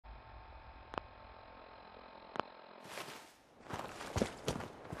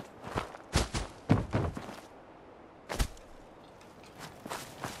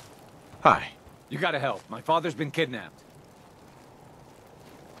Hi. You gotta help. My father's been kidnapped.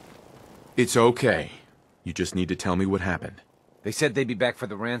 It's okay. You just need to tell me what happened. They said they'd be back for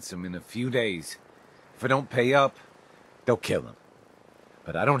the ransom in a few days. If I don't pay up, they'll kill him.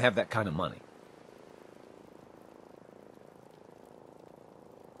 But I don't have that kind of money.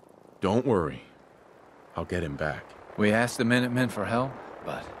 Don't worry. I'll get him back. We asked the Minutemen for help,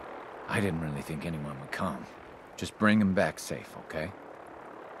 but I didn't really think anyone would come. Just bring him back safe, okay?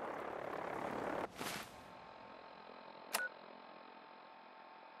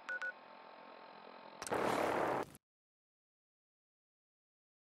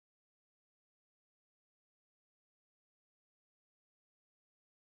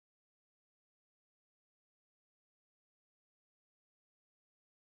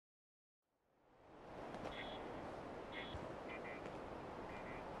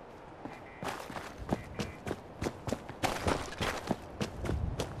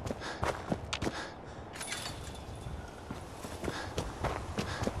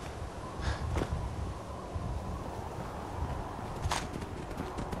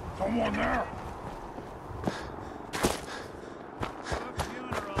 Someone there!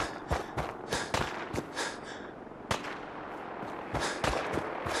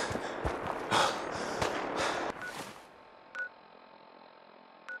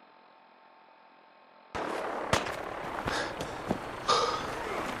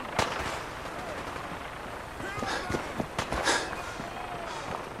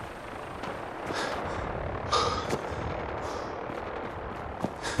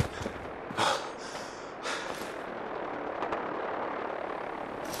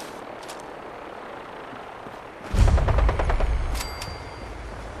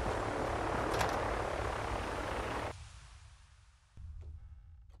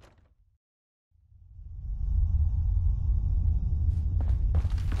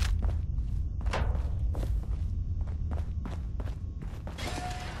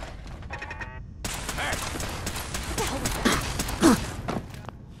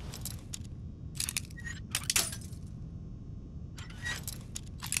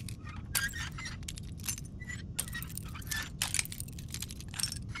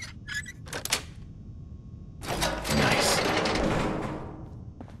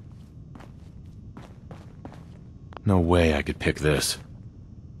 No way I could pick this.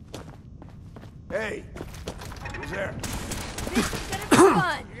 Hey! Who's there? This is gonna be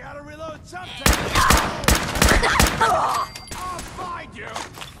fun! You gotta reload something! I'll find you!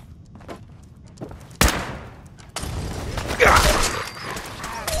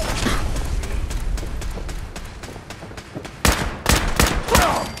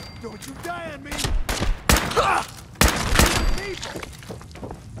 Don't you die on me! People!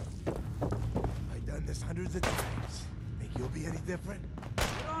 I've done this hundreds of times. Think you'll be any different? You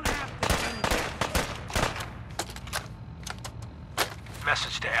don't have to.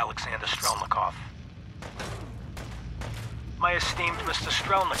 Message to Alexander Strelnikov. My esteemed Mr.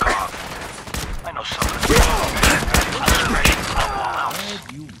 Strelnikov. I know some of the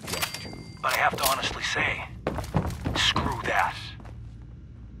but I have to honestly say, screw that.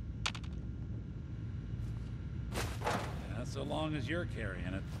 Yeah, so long as you're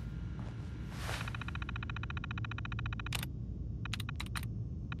carrying it.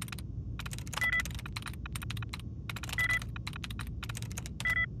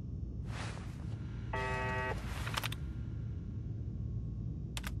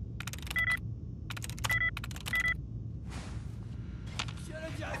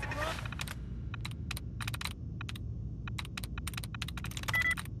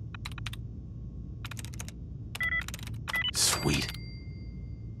 Sweet.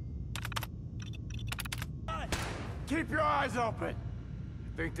 Keep your eyes open!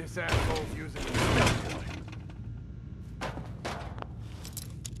 I think this asshole's using the stealth point.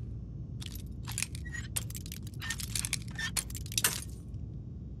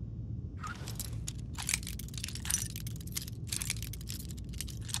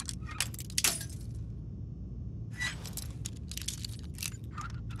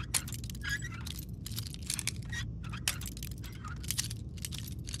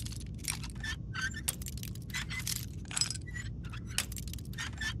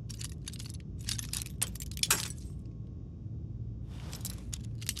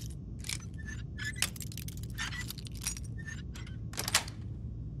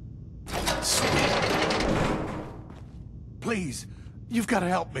 Please, you've got to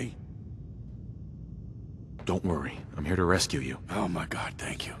help me. Don't worry. I'm here to rescue you. Oh my God,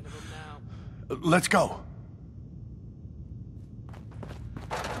 thank you. Let's go.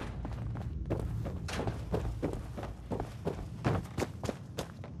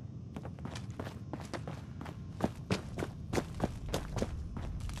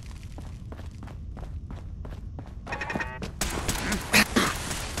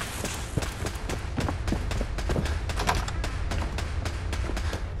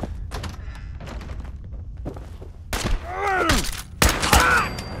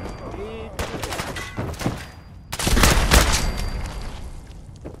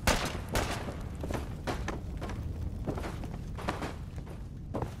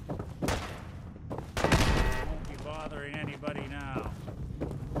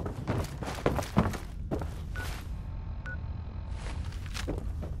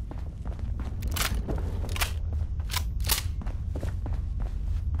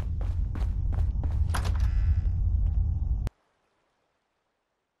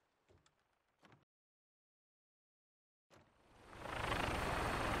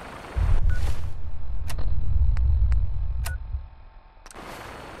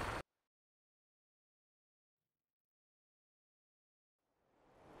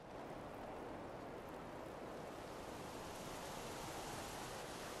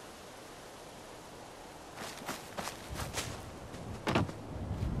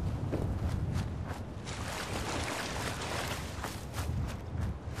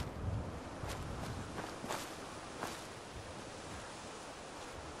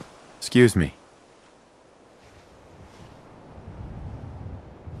 Excuse me.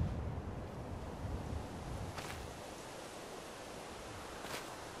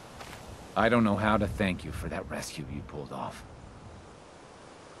 I don't know how to thank you for that rescue you pulled off.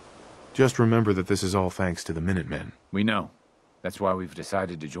 Just remember that this is all thanks to the Minutemen. We know. That's why we've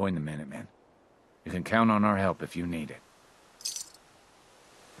decided to join the Minutemen. You can count on our help if you need it.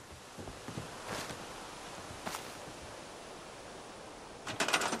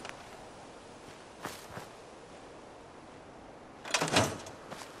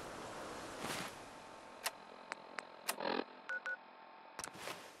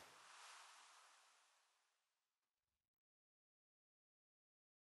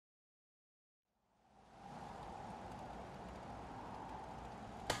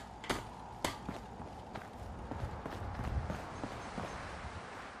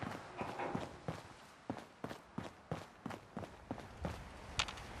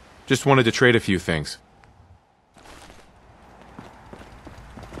 Just wanted to trade a few things.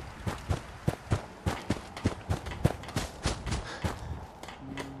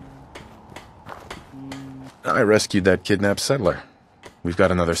 I rescued that kidnapped settler. We've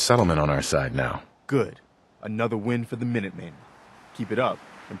got another settlement on our side now. Good. Another win for the Minutemen. Keep it up,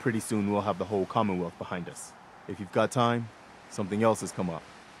 and pretty soon we'll have the whole Commonwealth behind us. If you've got time, something else has come up.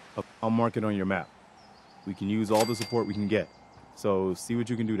 I'll mark it on your map. We can use all the support we can get, so see what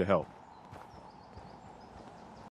you can do to help.